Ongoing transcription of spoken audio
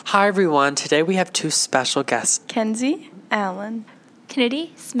Hi, everyone. Today we have two special guests. Kenzie Allen.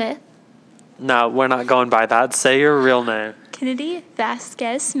 Kennedy Smith. No, we're not going by that. Say your real name. Kennedy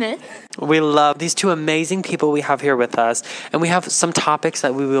Vasquez Smith. We love these two amazing people we have here with us, and we have some topics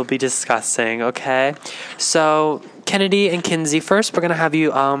that we will be discussing, okay? So, Kennedy and Kinsey, first we're going to have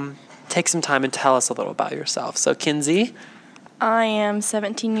you take some time and tell us a little about yourself. So, Kinsey? I am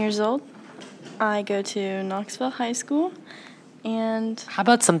 17 years old. I go to Knoxville High School, and... How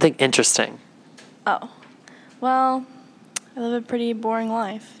about something interesting? Well, I live a pretty boring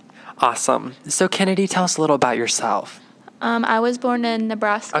life. Awesome. So, Kennedy, tell us a little about yourself. I was born in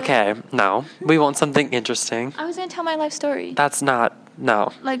Nebraska. Okay, no. We want something interesting. I was going to tell my life story. That's not,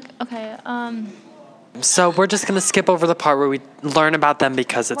 no. So we're just going to skip over the part where we learn about them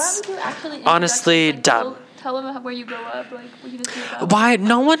because it's honestly dumb. Tell them where you grew up. Like, what you just grew up. Why?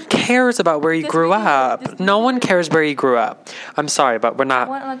 No one cares about where you grew up. No one cares where you grew up. I'm sorry, but we're not.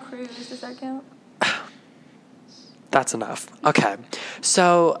 I went on a cruise. Does that count? That's enough. Okay.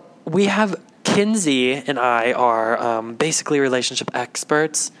 So we have Kinsey and I are basically relationship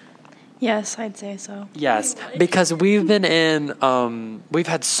experts. Yes, I'd say so. Yes, because we've been in, we've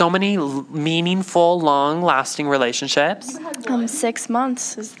had so many meaningful, long-lasting relationships. 6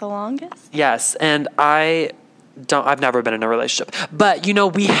 months is the longest. Yes, and I've never been in a relationship. But,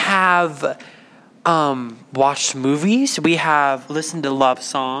 we have watched movies. We have listened to love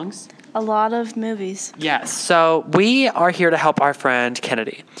songs. A lot of movies. Yes, so we are here to help our friend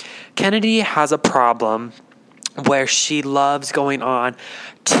Kennedy. Kennedy has a problem where she loves going on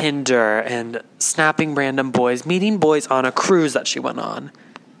Tinder and snapping random boys, meeting boys on a cruise that she went on.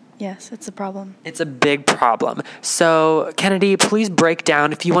 Yes, it's a problem. It's a big problem. So, Kennedy, please break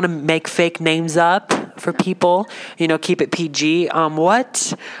down, if you want to make fake names up for people, keep it PG.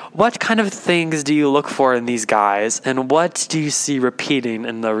 What kind of things do you look for in these guys, and what do you see repeating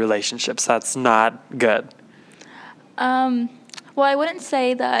in the relationships that's not good? Well, I wouldn't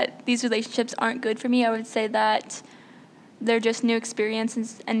say that these relationships aren't good for me. I would say that they're just new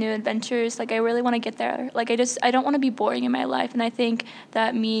experiences and new adventures. Like, I really want to get there. Like, I don't want to be boring in my life. And I think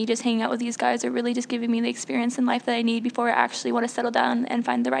that me just hanging out with these guys are really just giving me the experience in life that I need before I actually want to settle down and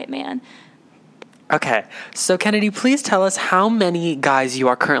find the right man. Okay. So, Kennedy, please tell us how many guys you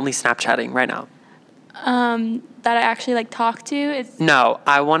are currently Snapchatting right now. That I actually talk to. No,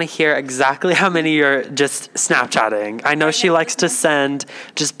 I want to hear exactly how many you're just Snapchatting. I know she likes to send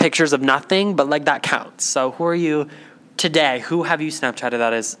just pictures of nothing, but that counts. So who are you today? Who have you Snapchatted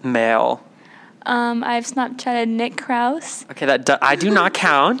that is male? I've Snapchatted Nick Krause. Okay, I do not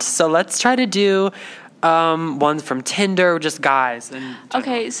count. So let's try to do ones from Tinder, just guys.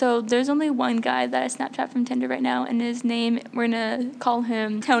 Okay, so there's only one guy that I Snapchat from Tinder right now, and his name, we're going to call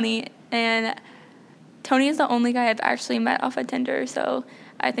him Tony, and Tony is the only guy I've actually met off of Tinder, so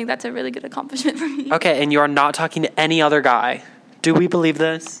I think that's a really good accomplishment for me. Okay, and you are not talking to any other guy. Do we believe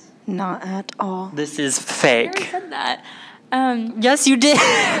this? Not at all. This is fake. I already said that. Yes, you did.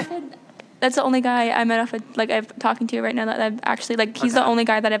 That's the only guy I met off of, I'm talking to right now that I've actually, he's the only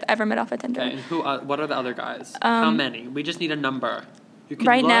guy that I've ever met off of Tinder. Okay, and what are the other guys? How many? We just need a number.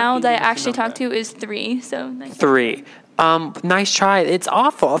 Right now that I actually talk to is 3, so... 3. Nice try. It's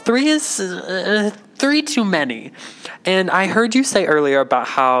awful. 3 is 3 too many. And I heard you say earlier about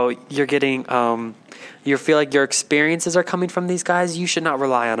how you're getting, you feel like your experiences are coming from these guys. You should not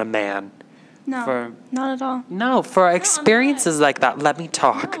rely on a man. No, not at all. No, for experiences like that. Let me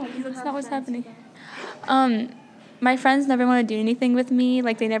talk. No, that's not what's happening. My friends never want to do anything with me.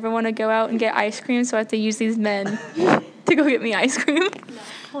 They never want to go out and get ice cream, so I have to use these men to go get me ice cream. No,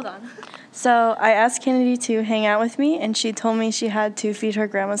 hold on. So I asked Kennedy to hang out with me, and she told me she had to feed her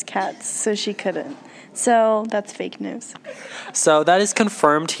grandma's cats, so she couldn't. So that's fake news. So that is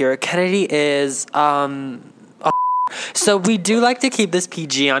confirmed here. Kennedy is so we do like to keep this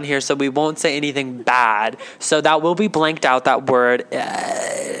PG on here, so we won't say anything bad. So that will be blanked out, that word.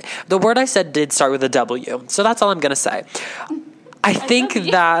 The word I said did start with a W, so that's all I'm going to say. I think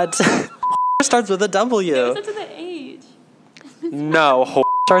that starts with a W. It starts with an H. No,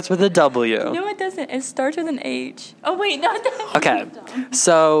 starts with a W. No, it doesn't. It starts with an H. Oh, wait, no, it doesn't. Okay,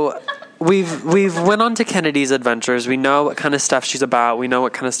 so we've went on to Kennedy's adventures. We know what kind of stuff she's about. We know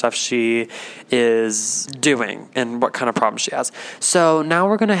what kind of stuff she is doing and what kind of problems she has. So now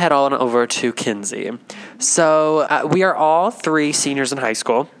we're going to head on over to Kinsey. So we are all 3 seniors in high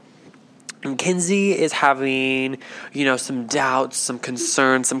school. And Kinsey is having, some doubts, some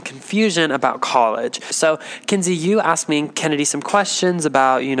concerns, some confusion about college. So, Kinsey, you asked me and Kennedy some questions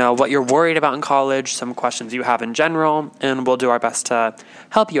about, what you're worried about in college, some questions you have in general, and we'll do our best to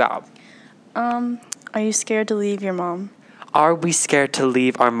help you out. Are you scared to leave your mom? Are we scared to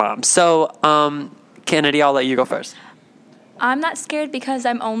leave our mom? So, Kennedy, I'll let you go first. I'm not scared because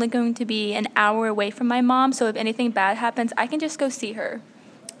I'm only going to be an hour away from my mom, so if anything bad happens, I can just go see her.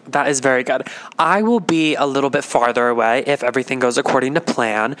 That is very good. I will be a little bit farther away if everything goes according to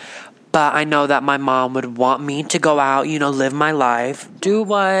plan. But I know that my mom would want me to go out, live my life, do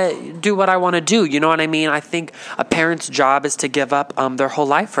what I want to do. You know what I mean? I think a parent's job is to give up their whole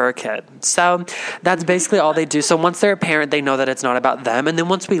life for a kid. So that's basically all they do. So once they're a parent, they know that it's not about them. And then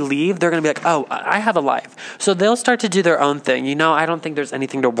once we leave, they're going to be like, oh, I have a life. So they'll start to do their own thing. I don't think there's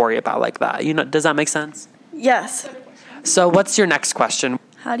anything to worry about like that. Does that make sense? Yes. So what's your next question?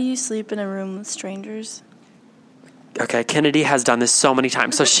 How do you sleep in a room with strangers? Okay, Kennedy has done this so many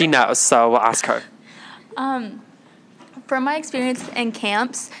times, so she knows. So we'll ask her. From my experience in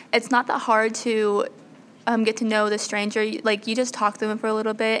camps, it's not that hard to get to know the stranger. Like, you just talk to them for a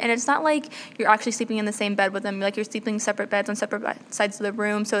little bit, and it's not like you're actually sleeping in the same bed with them. Like, you're sleeping separate beds on separate sides of the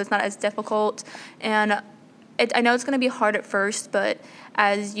room, so it's not as difficult. And I know it's going to be hard at first, but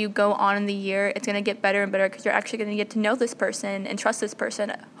as you go on in the year, it's going to get better and better because you're actually going to get to know this person and trust this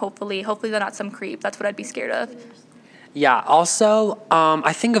person, hopefully. Hopefully they're not some creep. That's what I'd be scared of. Yeah, also,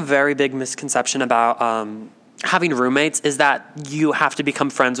 I think a very big misconception about having roommates is that you have to become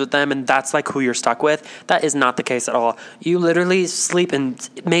friends with them and that's like who you're stuck with. That is not the case at all. You literally sleep and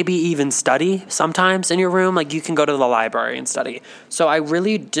maybe even study sometimes in your room. Like, you can go to the library and study. So I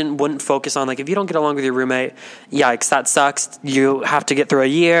really wouldn't focus on, like, if you don't get along with your roommate, yikes, that sucks. You have to get through a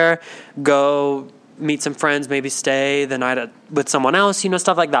year, go meet some friends, maybe stay the night with someone else,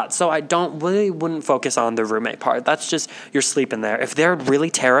 stuff like that. So I wouldn't focus on the roommate part. That's just, you're sleeping there. If they're really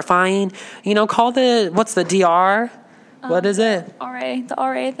terrifying, call what's the DR? What is it? The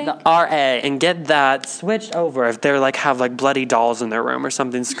RA, I think. The RA, and get that switched over if they're like, have like bloody dolls in their room or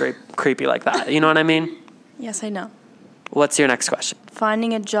something creepy like that. You know what I mean? Yes, I know. What's your next question?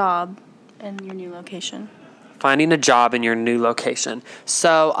 Finding a job in your new location. Finding a job in your new location.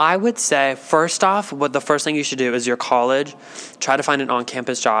 So I would say, first off, the first thing you should do is your college. Try to find an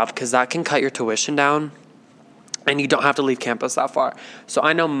on-campus job because that can cut your tuition down and you don't have to leave campus that far. So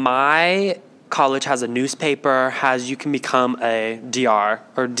I know my college has a newspaper, you can become a DR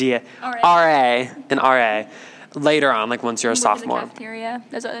or an RA later on, like once you're a sophomore. Cafeteria.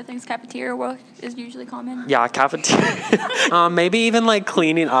 There's other things. Cafeteria work is usually common. Yeah, cafeteria. Maybe even like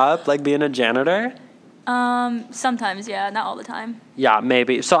cleaning up, like being a janitor. Sometimes, yeah, not all the time. Yeah,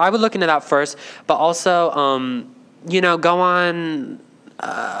 maybe. So I would look into that first, but also, go on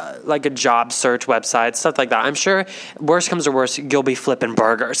like a job search website, stuff like that. I'm sure, worst comes to worst, you'll be flipping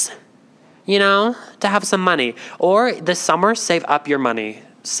burgers, to have some money. Or this summer, save up your money.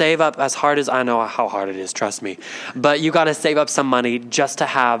 Save up as hard as I know how hard it is, trust me. But you got to save up some money just to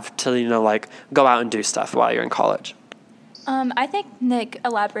have to, go out and do stuff while you're in college. I think Nick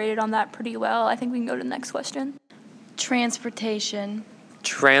elaborated on that pretty well. I think we can go to the next question. Transportation.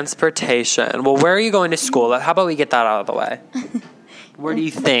 Well, where are you going to school? How about we get that out of the way? Where do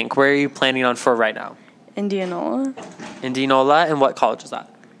you think? Where are you planning on for right now? Indianola. And what college is that?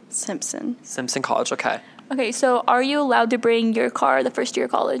 Simpson College, okay. Okay, so are you allowed to bring your car the first year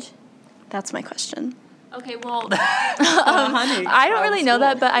of college? That's my question. Okay, well, I don't really know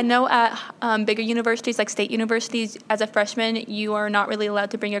that, but I know at bigger universities, like state universities, as a freshman, you are not really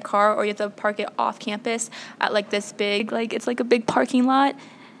allowed to bring your car, or you have to park it off campus at like this big, it's like a big parking lot,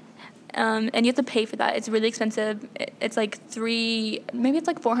 and you have to pay for that. It's really expensive. It's like maybe it's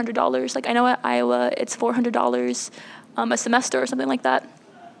like $400. Like, I know at Iowa, it's $400 a semester or something like that.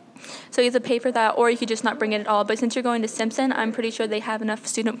 So you have to pay for that, or you could just not bring it at all. But since you're going to Simpson, I'm pretty sure they have enough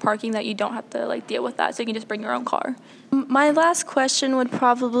student parking that you don't have to deal with that. So you can just bring your own car. My last question would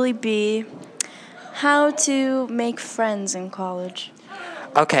probably be how to make friends in college.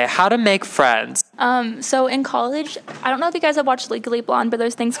 Okay, how to make friends. So in college, I don't know if you guys have watched Legally Blonde, but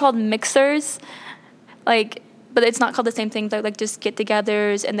there's things called mixers. But it's not called the same thing. They're just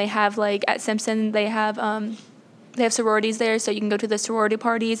get-togethers, and they have at Simpson they have sororities there, so you can go to the sorority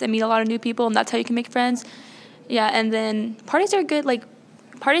parties and meet a lot of new people, and that's how you can make friends. Yeah, and then parties are good.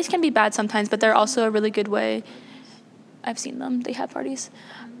 Parties can be bad sometimes, but they're also a really good way. I've seen them. They have parties.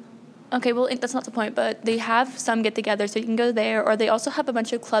 Okay, well, that's not the point, but they have some get-together, so you can go there, or they also have a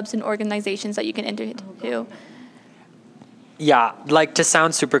bunch of clubs and organizations that you can enter into. Yeah, to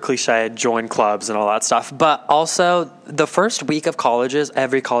sound super cliche, join clubs and all that stuff, but also the first week of colleges,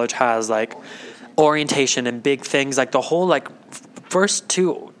 every college has, orientation and big things, the whole first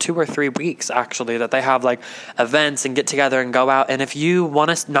two or 3 weeks actually, that they have events and get together and go out. And if you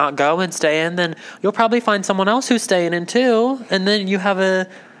want to not go and stay in, then you'll probably find someone else who's staying in too, and then you have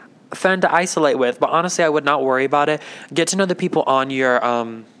friend to isolate with. But honestly, I would not worry about it. Get to know the people on your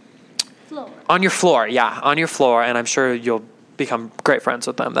floor. Yeah, on your floor, and I'm sure you'll become great friends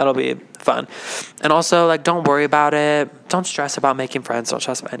with them. That'll be fun. And also, like, don't worry about it. Don't stress about making friends. Don't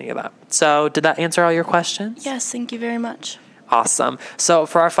stress about any of that. So, did that answer all your questions? Yes, thank you very much. Awesome. So,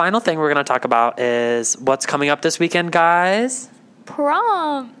 for our final thing we're going to talk about is what's coming up this weekend, guys?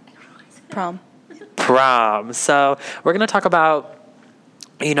 Prom. So, we're going to talk about,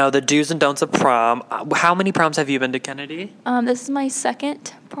 the do's and don'ts of prom. How many proms have you been to, Kennedy? This is my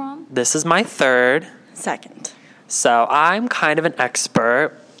second prom. This is my third. Second. So I'm kind of an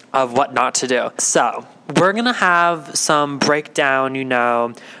expert of what not to do. So we're going to have some breakdown,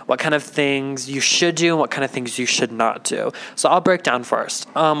 what kind of things you should do and what kind of things you should not do. So I'll break down first.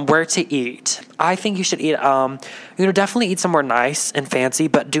 Where to eat. I think you should eat, definitely eat somewhere nice and fancy,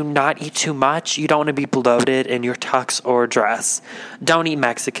 but do not eat too much. You don't want to be bloated in your tux or dress. Don't eat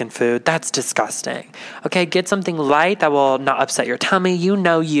Mexican food. That's disgusting. Okay, get something light that will not upset your tummy.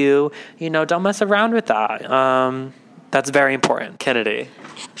 Don't mess around with that. That's very important. Kennedy.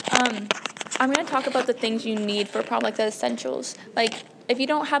 I'm going to talk about the things you need for prom, like the essentials. Like, if you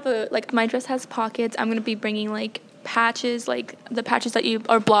don't have my dress has pockets, I'm going to be bringing, patches, the patches that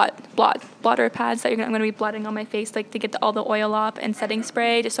or blotter pads that I'm going to be blotting on my face, to get all the oil off, and setting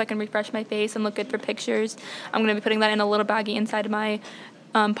spray, just so I can refresh my face and look good for pictures. I'm going to be putting that in a little baggie inside of my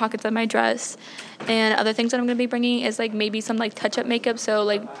pockets of my dress. And other things that I'm going to be bringing is maybe some touch-up makeup, so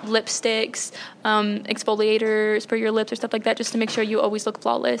lipsticks, exfoliators for your lips or stuff like that, just to make sure you always look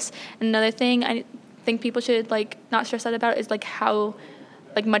flawless. And another thing I think people should not stress out about is how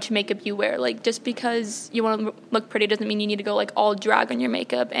much makeup you wear. Just because you want to look pretty doesn't mean you need to go all drag on your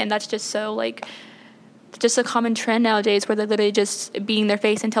makeup, and that's just so just a common trend nowadays where they're literally just beating their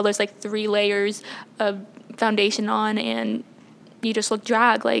face until there's 3 layers of foundation on, and you just look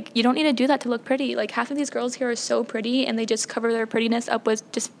drag. You don't need to do that to look pretty. Half of these girls here are so pretty, and they just cover their prettiness up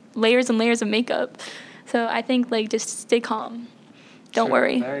with just layers and layers of makeup. So I think just stay calm. Don't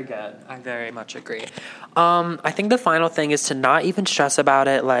worry. Very good. I very much agree. I think the final thing is to not even stress about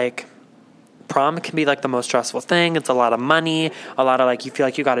it. Prom can be the most stressful thing. It's a lot of money, a lot of you feel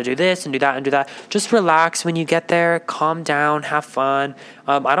you got to do this and do that and do that. Just relax when you get there, calm down, have fun.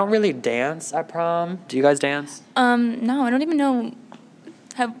 I don't really dance at prom. Do you guys dance? No, I don't even know.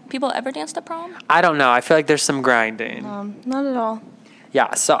 Have people ever danced at prom? I don't know. I feel there's some grinding. Not at all.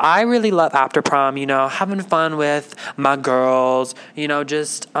 Yeah, so I really love after prom, having fun with my girls,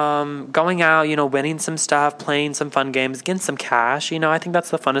 just going out, winning some stuff, playing some fun games, getting some cash. I think that's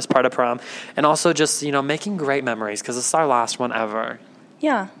the funnest part of prom. And also just, making great memories because it's our last one ever.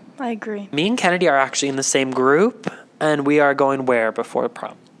 Yeah, I agree. Me and Kennedy are actually in the same group, and we are going where before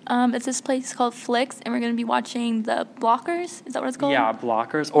prom? It's this place called Flix, and we're going to be watching the Blockers. Is that what it's called? Yeah,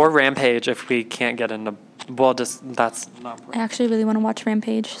 Blockers. Or Rampage if we can't get into... Well, that's not... I actually really want to watch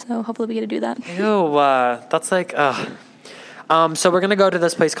Rampage, so hopefully we get to do that. Ew, that's so we're going to go to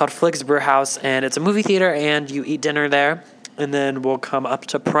this place called Flix Brew House, and it's a movie theater, and you eat dinner there, and then we'll come up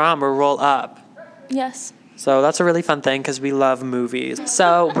to prom or roll up. Yes. So that's a really fun thing because we love movies.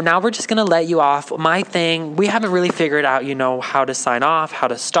 So now we're just going to let you off. My thing, we haven't really figured out, how to sign off, how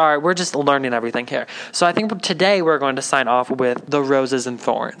to start. We're just learning everything here. So I think today we're going to sign off with the roses and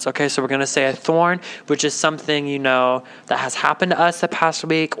thorns. Okay, so we're going to say a thorn, which is something, that has happened to us the past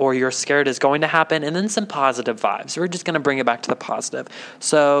week or you're scared is going to happen, and then some positive vibes. We're just going to bring it back to the positive.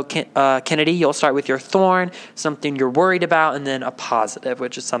 So Kennedy, you'll start with your thorn, something you're worried about, and then a positive,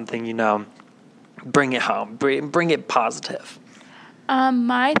 which is something, bring it home. Bring it positive.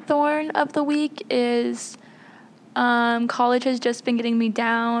 My thorn of the week is college has just been getting me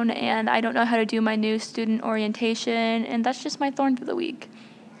down, and I don't know how to do my new student orientation, and that's just my thorn for the week.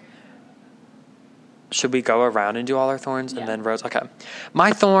 Should we go around and do all our thorns and then Rose? Okay.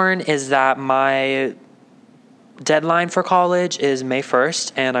 My thorn is that my deadline for college is May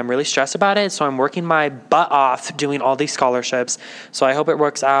 1st, and I'm really stressed about it, so I'm working my butt off doing all these scholarships, so I hope it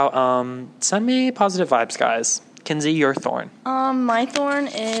works out. Send me positive vibes, guys. Kinsey, your thorn. My thorn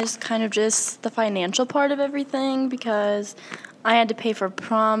is kind of just the financial part of everything, because I had to pay for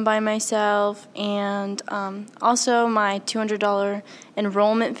prom by myself, and also my $200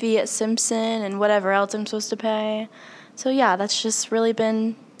 enrollment fee at Simpson and whatever else I'm supposed to pay. So yeah, that's just really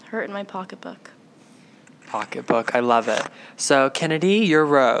been hurting my pocketbook. Pocketbook, I love it. So Kennedy, your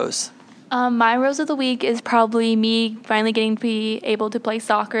rose. My rose of the week is probably me finally getting to be able to play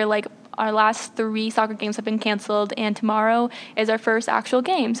soccer. Our last 3 soccer games have been canceled, and tomorrow is our first actual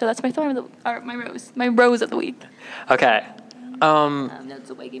game. So that's my thorn of my rose of the week. Okay. That's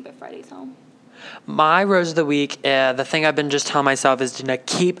away game, but Friday's home. My rose of the week, the thing I've been just telling myself is to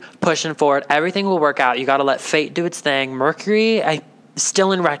keep pushing forward. Everything will work out. You got to let fate do its thing. Mercury,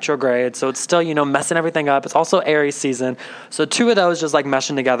 still in retrograde, so it's still, messing everything up. It's also Aries season. So two of those just like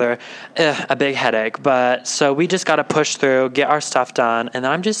meshing together, a big headache. But so we just got to push through, get our stuff done. And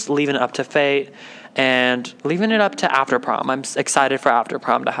then I'm just leaving it up to fate and leaving it up to after prom. I'm excited for after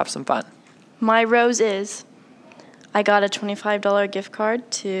prom to have some fun. My rose is I got a $25 gift card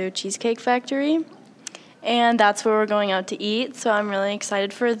to Cheesecake Factory, and that's where we're going out to eat, so I'm really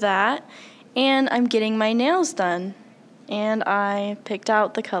excited for that. And I'm getting my nails done, and I picked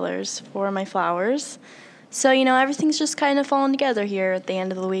out the colors for my flowers. So, everything's just kind of falling together here at the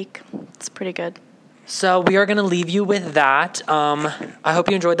end of the week. It's pretty good. So we are going to leave you with that. I hope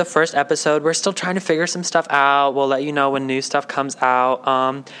you enjoyed the first episode. We're still trying to figure some stuff out. We'll let you know when new stuff comes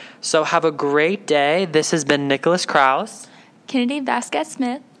out. So have a great day. This has been Nicholas Krause. Kennedy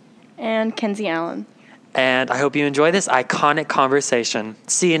Vasquez-Smith. And Kenzie Allen. And I hope you enjoy this iconic conversation.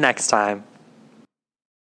 See you next time.